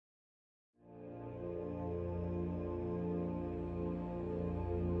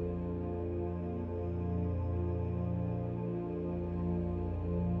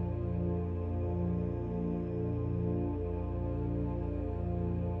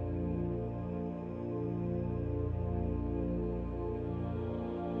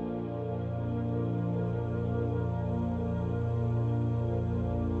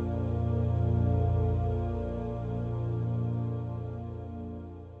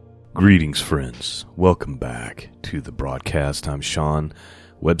Greetings, friends. Welcome back to the broadcast. I'm Sean.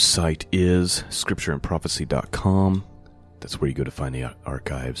 Website is scriptureandprophecy.com. That's where you go to find the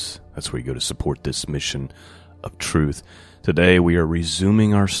archives. That's where you go to support this mission of truth. Today we are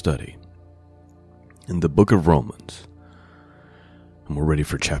resuming our study in the book of Romans. And we're ready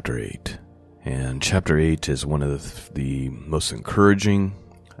for chapter 8. And chapter 8 is one of the most encouraging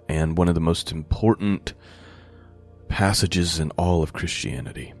and one of the most important passages in all of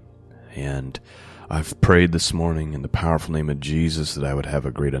Christianity. And I've prayed this morning in the powerful name of Jesus that I would have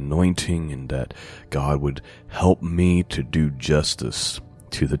a great anointing and that God would help me to do justice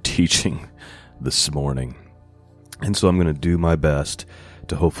to the teaching this morning. And so I'm going to do my best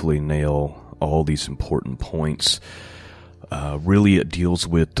to hopefully nail all these important points. Really, it deals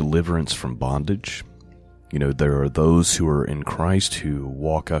with deliverance from bondage. You know, there are those who are in Christ who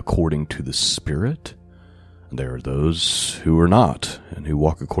walk according to the Spirit. There are those who are not and who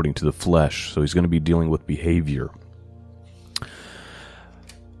walk according to the flesh. So he's going to be dealing with behavior.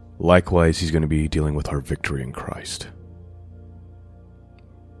 Likewise, he's going to be dealing with our victory in Christ.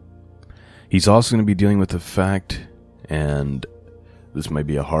 He's also going to be dealing with the fact, and this may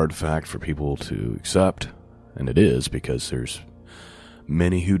be a hard fact for people to accept, and it is because there's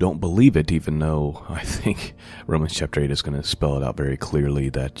many who don't believe it, even though I think Romans chapter 8 is going to spell it out very clearly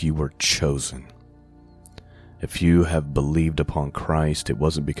that you were chosen. If you have believed upon Christ, it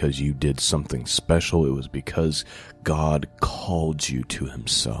wasn't because you did something special. It was because God called you to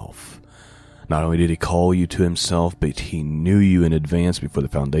himself. Not only did he call you to himself, but he knew you in advance before the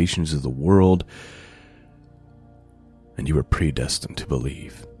foundations of the world, and you were predestined to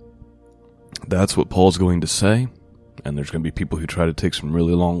believe. That's what Paul's going to say, and there's going to be people who try to take some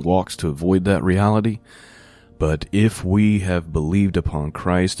really long walks to avoid that reality. But if we have believed upon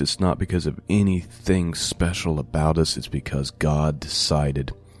Christ, it's not because of anything special about us. It's because God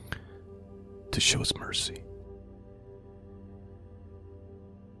decided to show us mercy.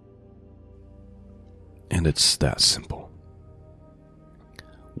 And it's that simple.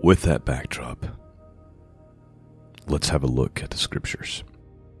 With that backdrop, let's have a look at the scriptures.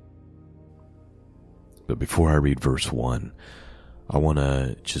 But before I read verse 1, I want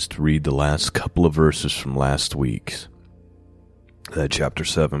to just read the last couple of verses from last week's chapter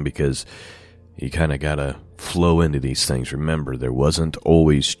 7, because you kind of got to flow into these things. Remember, there wasn't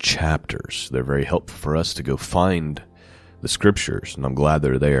always chapters. They're very helpful for us to go find the scriptures, and I'm glad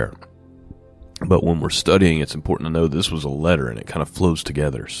they're there. But when we're studying, it's important to know this was a letter, and it kind of flows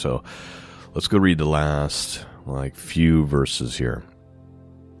together. So let's go read the last few verses here.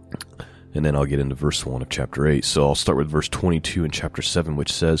 And then I'll get into verse 1 of chapter 8. So I'll start with verse 22 in chapter 7,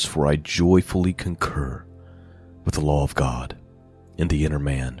 which says, "For I joyfully concur with the law of God in the inner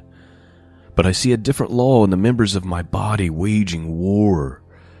man. But I see a different law in the members of my body, waging war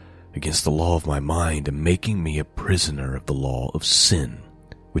against the law of my mind and making me a prisoner of the law of sin,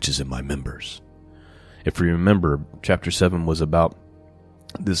 which is in my members." If you remember, chapter 7 was about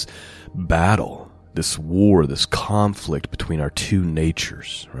this battle, this war, this conflict between our two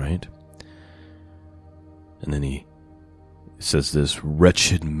natures, right? And then he says this,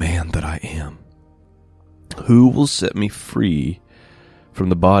 "Wretched man that I am, who will set me free from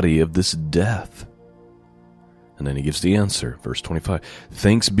the body of this death?" And then he gives the answer, verse 25,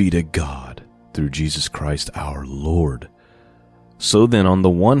 "Thanks be to God through Jesus Christ our Lord. So then, on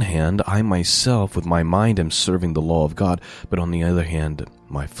the one hand, I myself with my mind am serving the law of God, but on the other hand,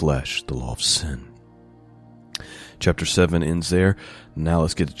 my flesh, the law of sin." Chapter 7 ends there. Now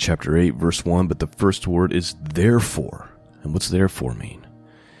let's get to chapter 8, verse 1. But the first word is therefore. And what's therefore mean?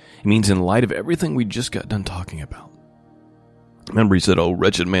 It means in light of everything we just got done talking about. Remember, he said, "Oh,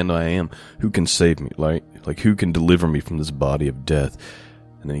 wretched man I am, who can save me?" Like who can deliver me from this body of death?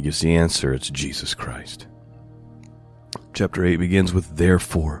 And then he gives the answer, it's Jesus Christ. Chapter 8 begins with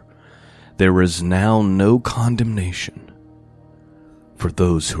therefore. There is now no condemnation for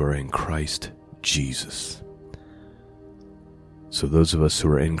those who are in Christ Jesus. So those of us who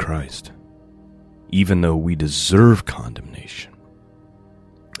are in Christ, even though we deserve condemnation,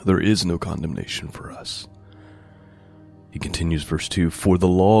 there is no condemnation for us. He continues, verse 2, "For the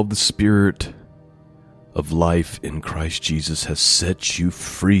law of the Spirit of life in Christ Jesus has set you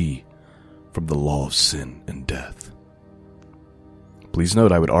free from the law of sin and death." Please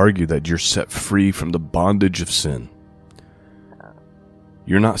note, I would argue that you're set free from the bondage of sin.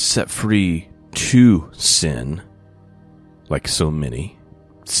 You're not set free to sin, like so many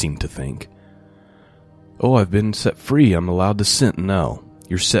seem to think. "Oh, I've been set free, I'm allowed to sin." No,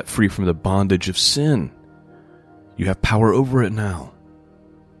 you're set free from the bondage of sin. You have power over it now.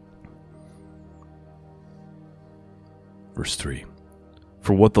 Verse 3,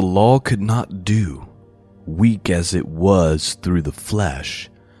 For what the law could not do, weak as it was through the flesh,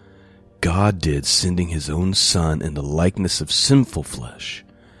 God did, sending his own Son in the likeness of sinful flesh,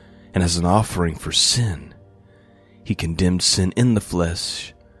 and as an offering for sin. He condemned sin in the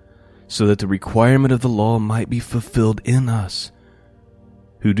flesh, so that the requirement of the law might be fulfilled in us,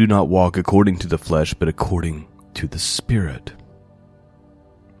 who do not walk according to the flesh, but according to the Spirit.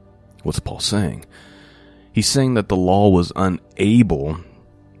 What's Paul saying? He's saying that the law was unable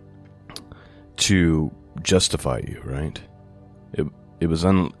to justify you, right? It was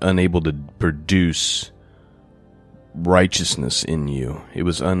unable to produce righteousness in you. It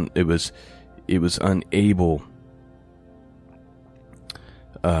was unable.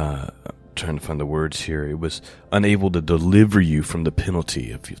 Trying to find the words here. It was unable to deliver you from the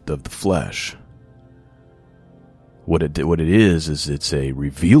penalty of the flesh. What it is it's a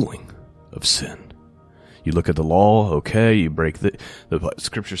revealing of sin. You look at the law, okay, you break the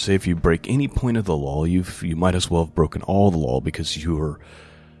scriptures say if you break any point of the law, you might as well have broken all the law because you've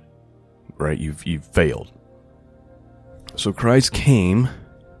failed. So Christ came,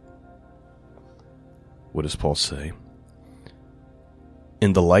 what does Paul say?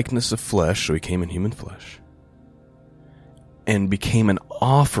 In the likeness of flesh, so he came in human flesh, and became an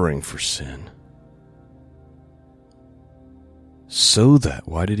offering for sin. So that,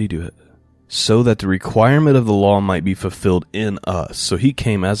 why did he do it? So that the requirement of the law might be fulfilled in us. So he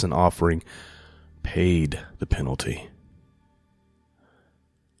came as an offering, paid the penalty.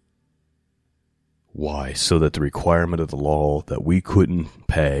 Why? So that the requirement of the law that we couldn't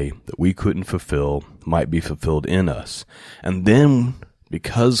pay, that we couldn't fulfill, might be fulfilled in us. And then,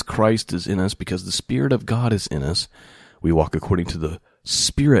 because Christ is in us, because the Spirit of God is in us, we walk according to the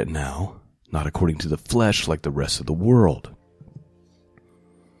Spirit now, not according to the flesh like the rest of the world.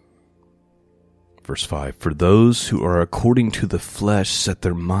 Verse 5, for those who are according to the flesh set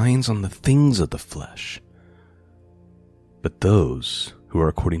their minds on the things of the flesh, but those who are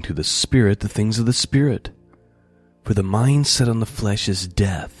according to the Spirit, the things of the Spirit. For the mind set on the flesh is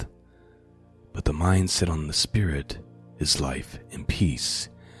death, but the mind set on the Spirit is life and peace,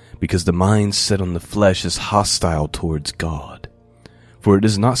 because the mind set on the flesh is hostile towards God. For it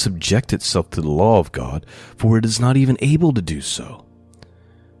does not subject itself to the law of God, for it is not even able to do so.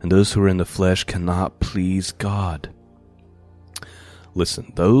 And those who are in the flesh cannot please God.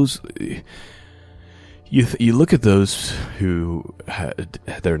 Listen, you look at those who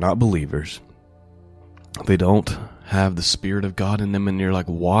they're not believers. They don't have the Spirit of God in them, and you're like,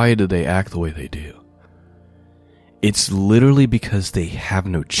 why do they act the way they do? It's literally because they have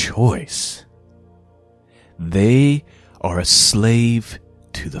no choice. They are a slave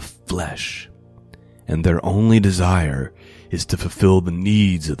to the flesh, and their only desire is to fulfill the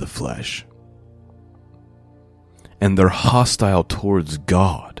needs of the flesh. And they're hostile towards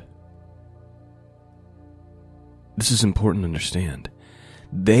God. This is important to understand.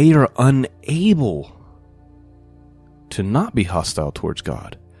 They are unable to not be hostile towards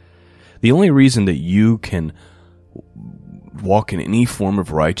God. The only reason that you can walk in any form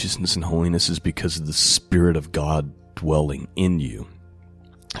of righteousness and holiness is because of the Spirit of God dwelling in you,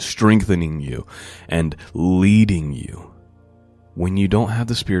 strengthening you, and leading you. When you don't have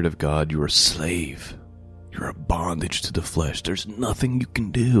the Spirit of God, you're a slave. You're a bondage to the flesh. There's nothing you can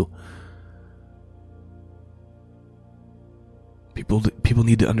do. People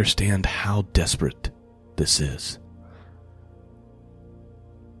need to understand how desperate this is.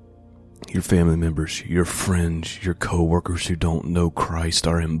 Your family members, your friends, your co-workers who don't know Christ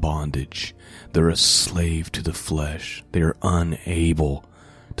are in bondage. They're a slave to the flesh. They are unable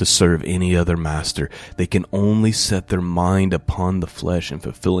to serve any other master. They can only set their mind upon the flesh and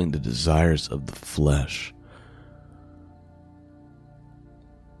fulfilling the desires of the flesh.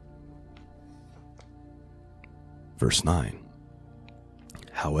 Verse 9.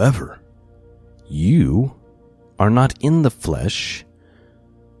 However, you are not in the flesh,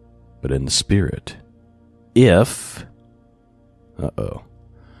 but in the Spirit. If, we're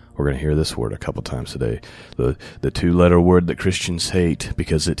going to hear this word a couple times today. The two-letter word that Christians hate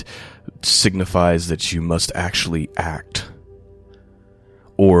because it signifies that you must actually act,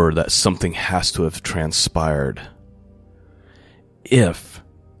 or that something has to have transpired. If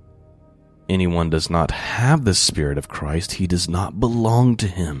anyone does not have the Spirit of Christ, he does not belong to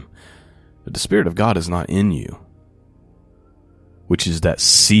him. But the Spirit of God is not in you, which is that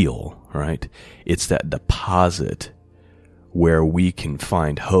seal, right? It's that deposit where we can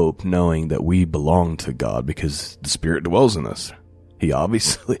find hope knowing that we belong to God because the Spirit dwells in us. He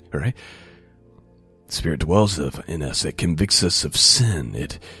obviously, right? The Spirit dwells in us. It convicts us of sin.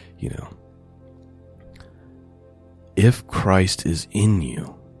 if Christ is in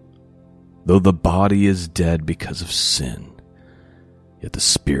you, though the body is dead because of sin, yet the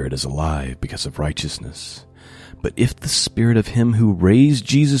spirit is alive because of righteousness. But if the spirit of him who raised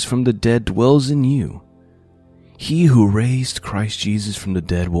Jesus from the dead dwells in you, he who raised Christ Jesus from the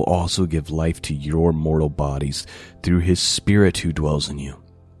dead will also give life to your mortal bodies through his Spirit who dwells in you.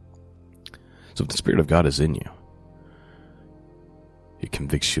 So if the Spirit of God is in you, it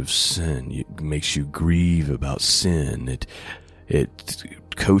convicts you of sin. It makes you grieve about sin. It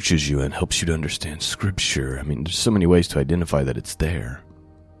coaches you and helps you to understand Scripture. I mean, there's so many ways to identify that it's there.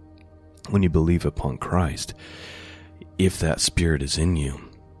 When you believe upon Christ, if that Spirit is in you,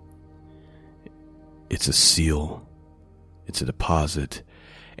 it's a seal, it's a deposit,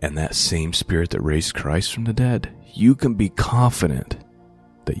 and that same Spirit that raised Christ from the dead, you can be confident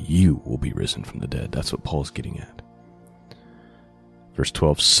that you will be risen from the dead. That's what Paul's getting at. Verse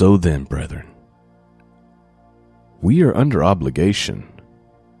 12, so then, brethren, we are under obligation,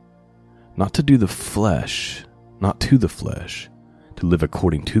 not to do the flesh, not to the flesh, to live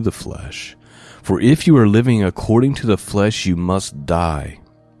according to the flesh. For if you are living according to the flesh, you must die.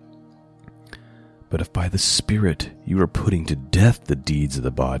 But if by the Spirit you are putting to death the deeds of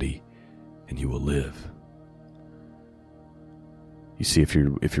the body, and you will live. You see, if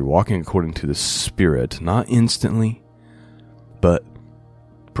you're walking according to the Spirit, not instantly, but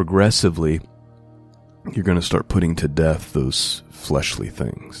progressively, you're going to start putting to death those fleshly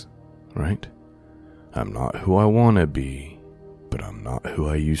things, right? I'm not who I want to be, but I'm not who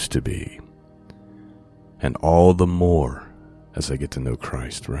I used to be. And all the more as I get to know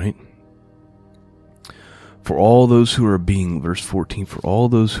Christ, right? For all those who are being, verse 14, for all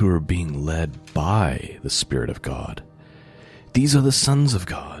those who are being led by the Spirit of God, these are the sons of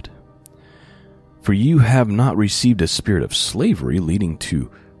God. For you have not received a spirit of slavery leading to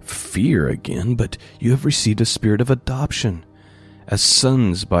fear again, but you have received a spirit of adoption, as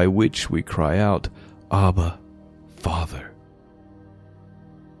sons, by which we cry out, Abba, Father.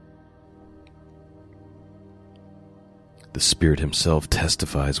 The Spirit himself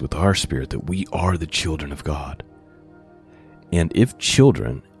testifies with our spirit that we are the children of God. And if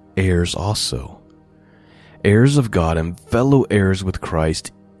children, heirs also, heirs of God and fellow heirs with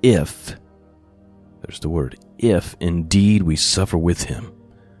Christ, if, there's the word, if indeed we suffer with him,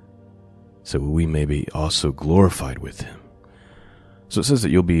 so we may be also glorified with him. So it says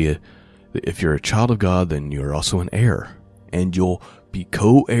that you'll be, if you're a child of God, then you're also an heir, and you'll be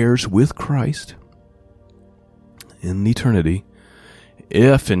co-heirs with Christ in eternity,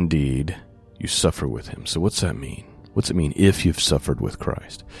 if indeed you suffer with him. So what's that mean? What's it mean if you've suffered with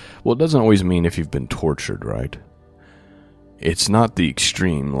Christ? Well, it doesn't always mean if you've been tortured, right? It's not the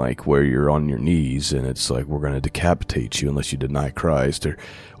extreme, like where you're on your knees and it's like we're going to decapitate you unless you deny Christ,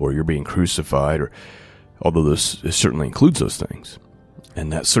 or you're being crucified, or although this certainly includes those things.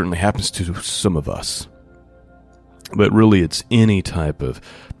 And that certainly happens to some of us. But really, it's any type of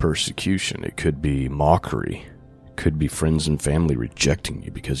persecution. It could be mockery. Could be friends and family rejecting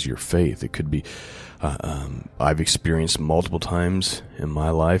you because of your faith. It could be, I've experienced multiple times in my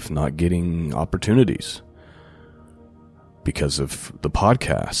life not getting opportunities because of the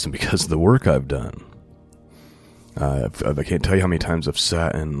podcast and because of the work I've done. I can't tell you how many times I've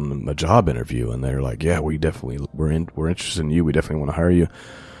sat in a job interview and they're like, yeah, we're interested in you. We definitely want to hire you.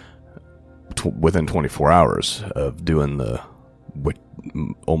 Within 24 hours of doing what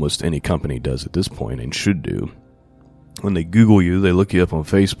almost any company does at this point and should do. When they Google you, they look you up on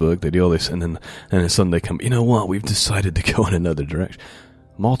Facebook, they do all this, and then suddenly they come, you know what, we've decided to go in another direction.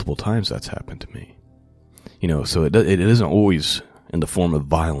 Multiple times that's happened to me. So it isn't always in the form of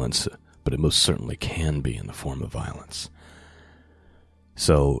violence, but it most certainly can be in the form of violence.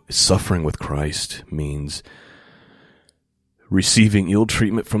 So suffering with Christ means receiving ill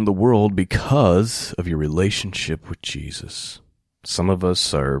treatment from the world because of your relationship with Jesus. Some of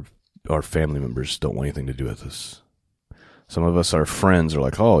us, our family members, don't want anything to do with us. Some of us, our friends, are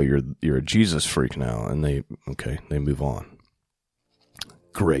like, oh, you're a Jesus freak now, and they move on.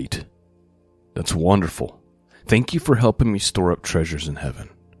 Great. That's wonderful. Thank you for helping me store up treasures in heaven.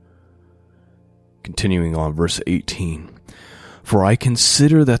 Continuing on, verse 18. For I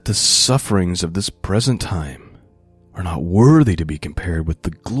consider that the sufferings of this present time are not worthy to be compared with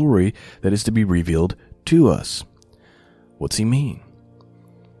the glory that is to be revealed to us. What's he mean?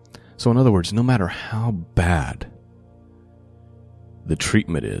 So in other words, no matter how bad the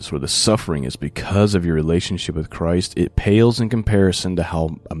treatment is, or the suffering is because of your relationship with Christ, it pales in comparison to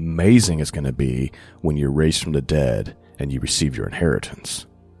how amazing it's going to be when you're raised from the dead and you receive your inheritance.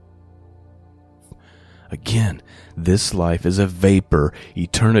 Again, this life is a vapor.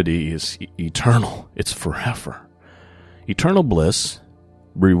 Eternity is eternal. It's forever. eternal bliss,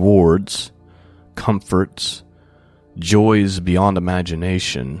 rewards, comforts, joys beyond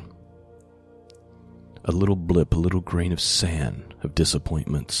imagination, a little blip, a little grain of sand of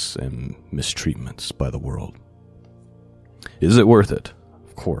disappointments and mistreatments by the world. Is it worth it?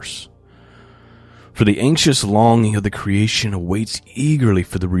 Of course. For the anxious longing of the creation awaits eagerly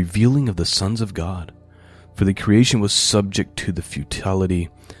for the revealing of the sons of God. For the creation was subject to the futility,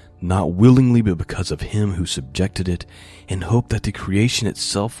 not willingly but because of him who subjected it, in hope that the creation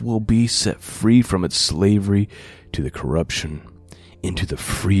itself will be set free from its slavery to the corruption, into the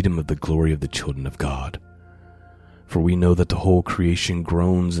freedom of the glory of the children of God. For we know that the whole creation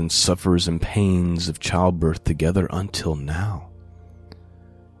groans and suffers in pains of childbirth together until now.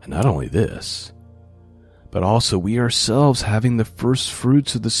 And not only this, but also we ourselves, having the first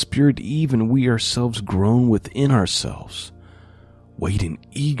fruits of the Spirit, even we ourselves groan within ourselves, waiting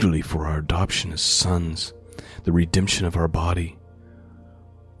eagerly for our adoption as sons, the redemption of our body.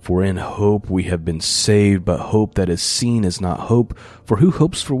 For in hope we have been saved, but hope that is seen is not hope, for who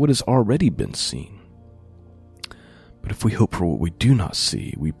hopes for what has already been seen? But if we hope for what we do not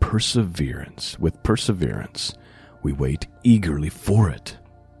see, with perseverance, we wait eagerly for it.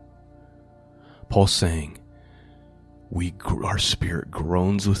 Paul's saying, our spirit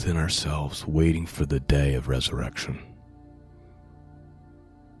groans within ourselves, waiting for the day of resurrection.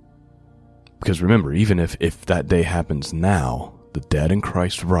 Because remember, even if that day happens now, the dead in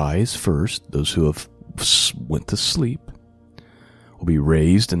Christ rise first. Those who have went to sleep will be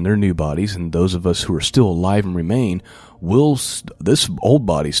raised in their new bodies, and those of us who are still alive and remain this old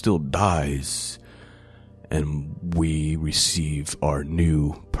body still dies, and we receive our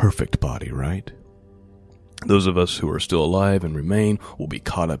new perfect body, right? Those of us who are still alive and remain will be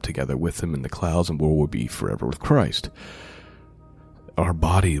caught up together with him in the clouds, and will be forever with Christ. Our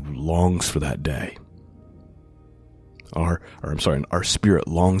body longs for that day. Our spirit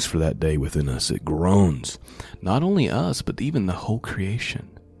longs for that day within us. It groans. Not only us, but even the whole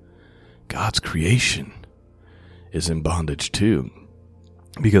creation. God's creation is in bondage too,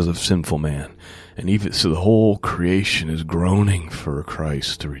 because of sinful man. And even so, the whole creation is groaning for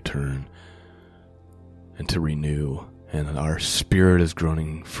Christ to return and to renew. And our spirit is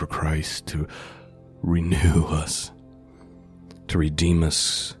groaning for Christ to renew us, to redeem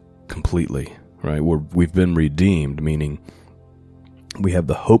us completely. Right, we've been redeemed, meaning we have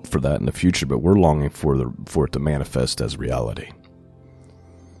the hope for that in the future, but we're longing for it to manifest as reality.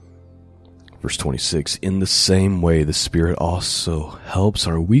 Verse 26, in the same way the Spirit also helps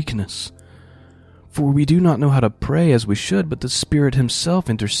our weakness. For we do not know how to pray as we should, but the Spirit himself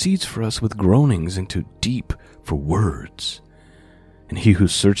intercedes for us with groanings into deep for words. And he who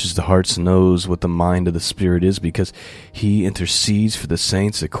searches the hearts knows what the mind of the Spirit is, because he intercedes for the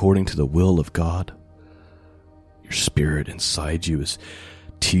saints according to the will of God. Your spirit inside you is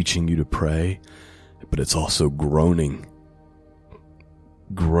teaching you to pray, but it's also groaning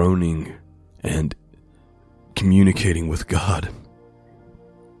and communicating with God.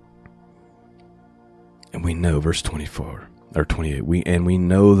 And we know, verse 24. Or 28, we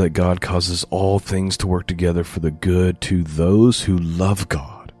know that God causes all things to work together for the good to those who love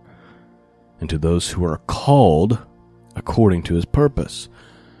God and to those who are called according to his purpose.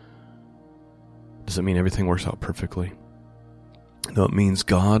 Does it mean everything works out perfectly? No, it means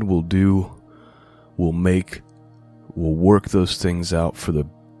God will work those things out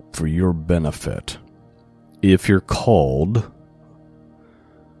for your benefit if you're called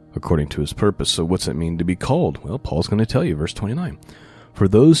according to his purpose. So what's it mean to be called? Well, Paul's going to tell you, verse 29. For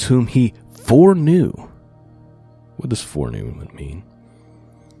those whom he foreknew. What does foreknew mean?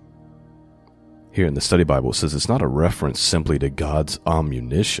 Here in the Study Bible, it says it's not a reference simply to God's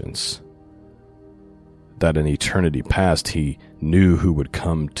omniscience, that in eternity past he knew who would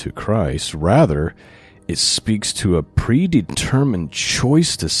come to Christ. Rather, it speaks to a predetermined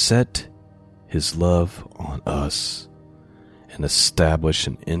choice to set his love on us and establish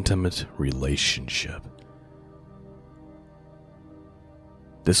an intimate relationship.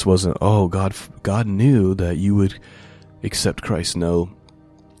 This wasn't, God knew that you would accept Christ. No,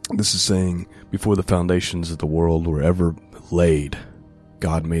 this is saying before the foundations of the world were ever laid,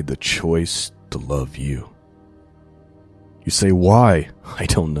 God made the choice to love you. You say, why? I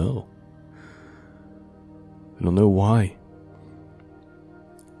don't know. I don't know why.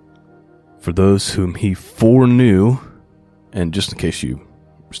 For those whom he foreknew, and just in case you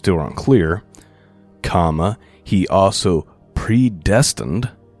still aren't clear, he also predestined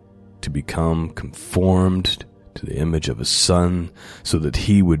to become conformed to the image of his Son, so that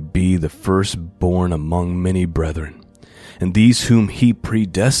he would be the firstborn among many brethren. And these whom he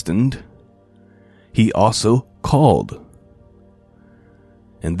predestined, he also called.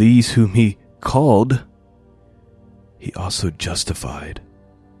 And these whom he called, he also justified.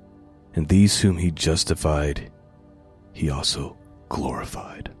 And these whom he justified, he also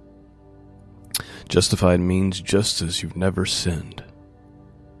glorified. Justified means just as you've never sinned.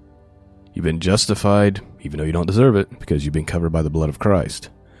 You've been justified even though you don't deserve it because you've been covered by the blood of Christ.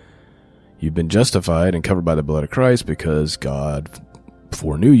 You've been justified and covered by the blood of Christ because God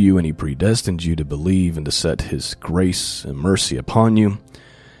foreknew you and he predestined you to believe and to set his grace and mercy upon you.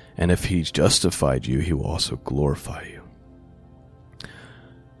 And if he's justified you, he will also glorify you.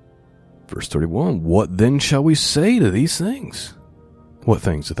 Verse 31, what then shall we say to these things? What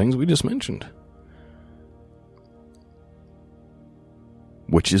things? The things we just mentioned.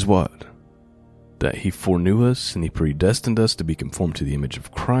 Which is what? That he foreknew us and he predestined us to be conformed to the image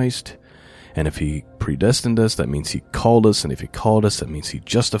of Christ. And if he predestined us, that means he called us. And if he called us, that means he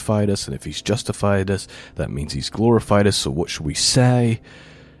justified us. And if he's justified us, that means he's glorified us. So what should we say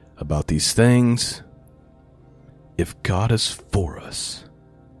about these things? If God is for us,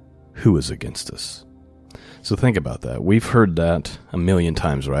 who is against us? So think about that. We've heard that a million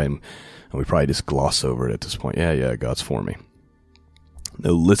times, right? And we probably just gloss over it at this point. Yeah, God's for me.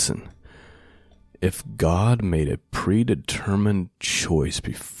 No, listen. If God made a predetermined choice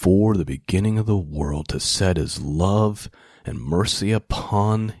before the beginning of the world to set his love and mercy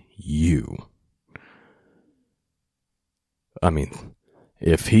upon you, I mean,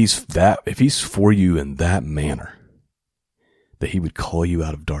 if he's for you in that manner, that he would call you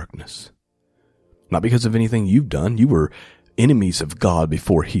out of darkness, not because of anything you've done. You were enemies of God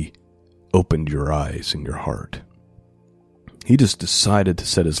before he opened your eyes and your heart. He just decided to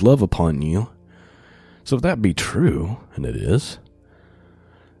set his love upon you. So if that be true, and it is,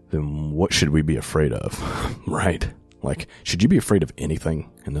 then what should we be afraid of? Right? Like, should you be afraid of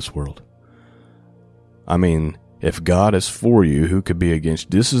anything in this world? I mean, if God is for you, who could be against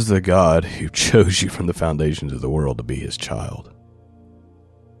you? This is the God who chose you from the foundations of the world to be his child.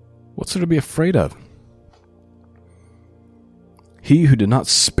 What's there to be afraid of? He who did not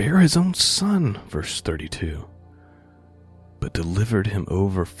spare his own son, verse 32, but delivered him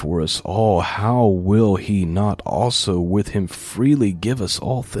over for us all, how will he not also with him freely give us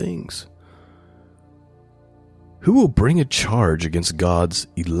all things? Who will bring a charge against God's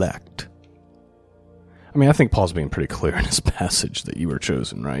elect? I mean, I think Paul's being pretty clear in this passage that you were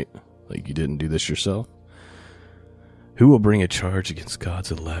chosen, right? Like, you didn't do this yourself. Who will bring a charge against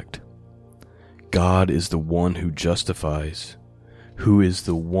God's elect? God is the one who justifies. Who is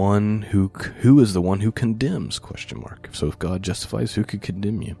the one who condemns? ? So if God justifies, who could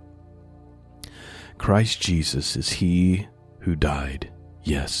condemn you? Christ Jesus is he who died,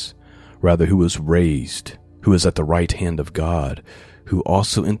 yes, rather who was raised, who is at the right hand of God, who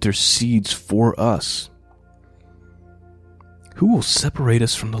also intercedes for us. Who will separate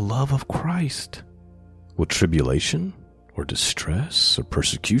us from the love of Christ? Will tribulation, or distress, or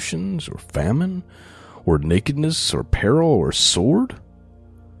persecutions, or famine, or nakedness, or peril, or sword?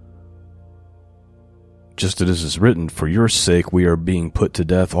 Just as it is written, for your sake we are being put to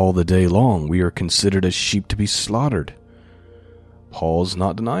death all the day long. We are considered as sheep to be slaughtered. Paul's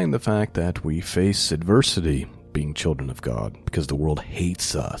not denying the fact that we face adversity being children of God, because the world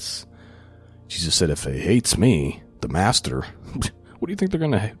hates us. Jesus said, if it hates me, the master, how do you think they're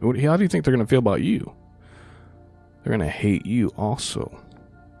going to feel about you? They're going to hate you also.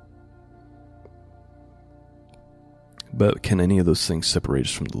 But can any of those things separate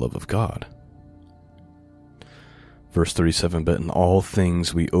us from the love of God? Verse 37, but in all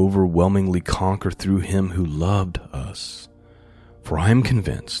things we overwhelmingly conquer through him who loved us. For I am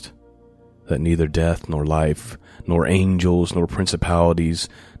convinced that neither death nor life, nor angels, nor principalities,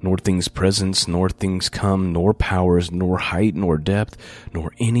 nor things present, nor things come, nor powers, nor height, nor depth,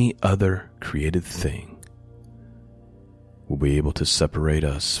 nor any other created thing will be able to separate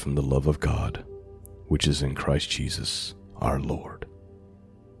us from the love of God, which is in Christ Jesus our Lord.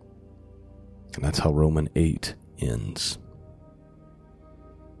 And that's how Romans 8 ends.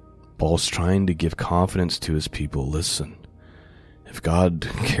 Paul's trying to give confidence to his people. Listen, if God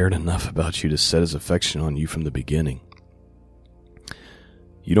cared enough about you to set his affection on you from the beginning,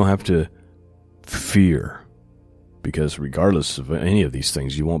 you don't have to fear, because regardless of any of these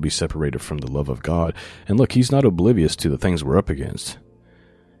things, you won't be separated from the love of God. And look, he's not oblivious to the things we're up against.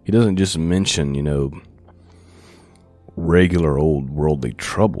 He doesn't just mention, regular old worldly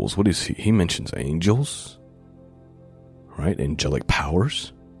troubles. What is he? He mentions angels, right? Angelic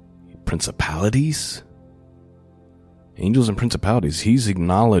powers, principalities. Angels and principalities. He's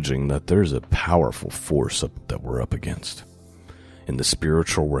acknowledging that there's a powerful force that we're up against in the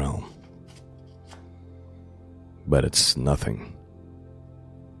spiritual realm. But it's nothing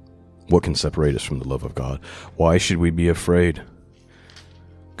What can separate us from the love of God? Why should we be afraid?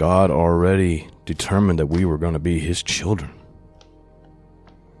 God already determined that we were going to be His children.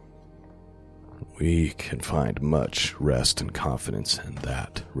 We can find much rest and confidence in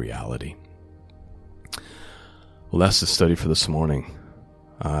that reality. Well, that's the study for this morning.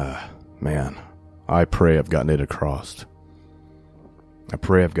 Man, I pray I've gotten it across. I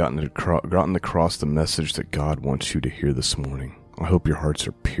pray I've gotten across the message that God wants you to hear this morning. I hope your hearts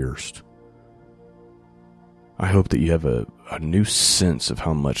are pierced. I hope that you have a new sense of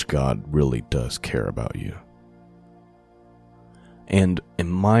how much God really does care about you. And in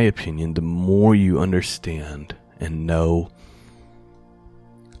my opinion, the more you understand and know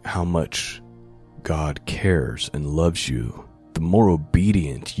how much God cares and loves you, the more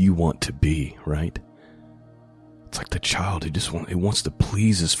obedient you want to be, right? It's like the child who wants to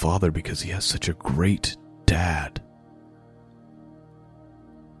please his father because he has such a great dad.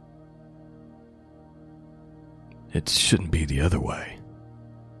 It shouldn't be the other way,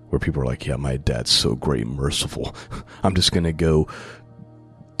 where people are like, yeah, my dad's so great and merciful. I'm just going to go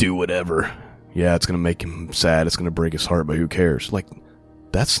do whatever. Yeah, it's going to make him sad. It's going to break his heart, but who cares? Like,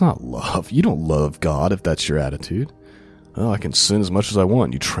 that's not love. You don't love God if that's your attitude. Oh, I can sin as much as I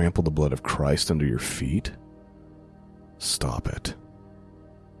want. You trample the blood of Christ under your feet. Stop it.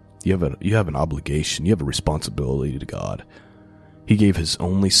 You have an obligation. You have a responsibility to God. He gave His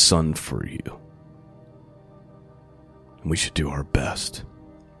only Son for you. And we should do our best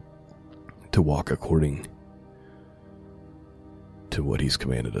to walk according to what He's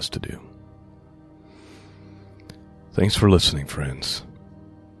commanded us to do. Thanks for listening, friends.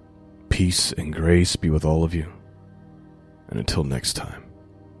 Peace and grace be with all of you. And until next time,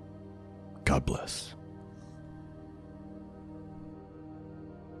 God bless.